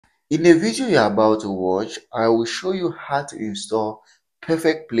In the video you're about to watch, I will show you how to install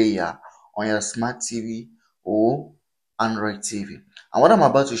Perfect Player on your smart TV or Android TV. And what I'm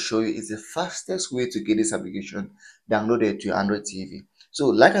about to show you is the fastest way to get this application downloaded to your Android TV. So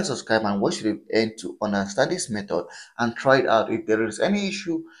like and subscribe and watch to the end to understand this method and try it out. If there is any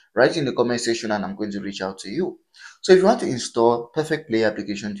issue, write in the comment section and I'm going to reach out to you. So if you want to install Perfect Player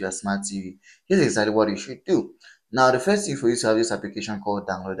application to your smart TV, here's exactly what you should do. Now, the first thing for you to have this application called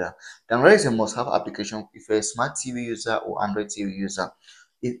Downloader. Downloader is a must-have application if you're a smart TV user or Android TV user.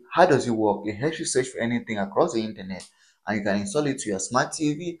 How does it work? It helps you search for anything across the internet and you can install it to your smart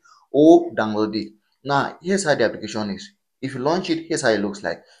TV or download it. Now, here's how the application is. If you launch it, here's how it looks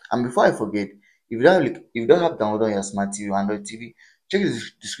like. And before I forget, if you don't have Downloader on your smart TV or Android TV, check the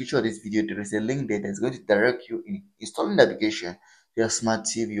description of this video. There is a link there that's going to direct you in installing the application to your smart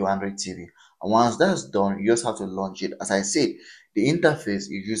TV or Android TV. And once that's done, you just have to launch it. As I said, the interface is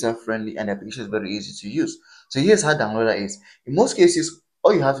user friendly and the application is very easy to use. So here's how Downloader is. In most cases,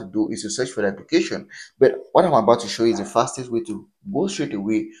 all you have to do is to search for the application. But what I'm about to show you is the fastest way to go straight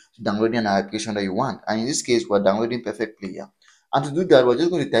away to downloading an application that you want. And in this case, we're downloading Perfect Player. And to do that, we're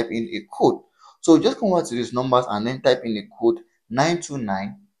just going to type in a code. So just come over to these numbers and then type in the code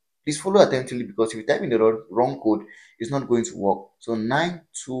 929. Please follow attentively because if you type in the wrong code, it's not going to work. So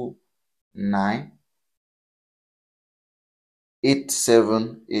 929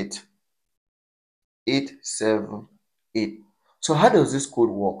 878 878. So how does this code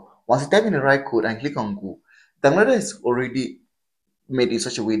work? Once you type in the right code and click on go, Downloader is already made in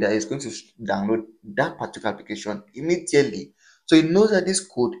such a way that it's going to download that particular application immediately. So it knows that this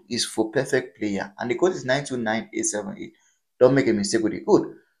code is for Perfect Player and the code is 929878. Don't make a mistake with the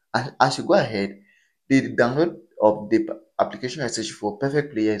code. And as you go ahead, the download of the application I search for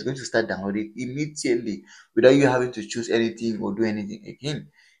Perfect Player is going to start downloading immediately without you having to choose anything or do anything again.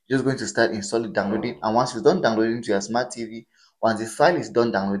 You're just going to start installing, downloading, and once it's done downloading to your smart TV, once the file is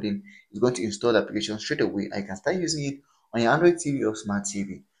done downloading, it's going to install the application straight away and you can start using it on your Android TV or smart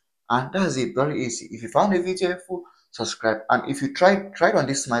TV. And that's it, very easy. If you found the video helpful, subscribe. And if you tried on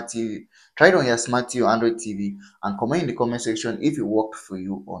this smart TV, try it on your smart TV or Android TV and comment in the comment section if it worked for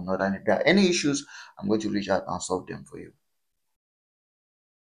you or not. And if there are any issues, I'm going to reach out and solve them for you.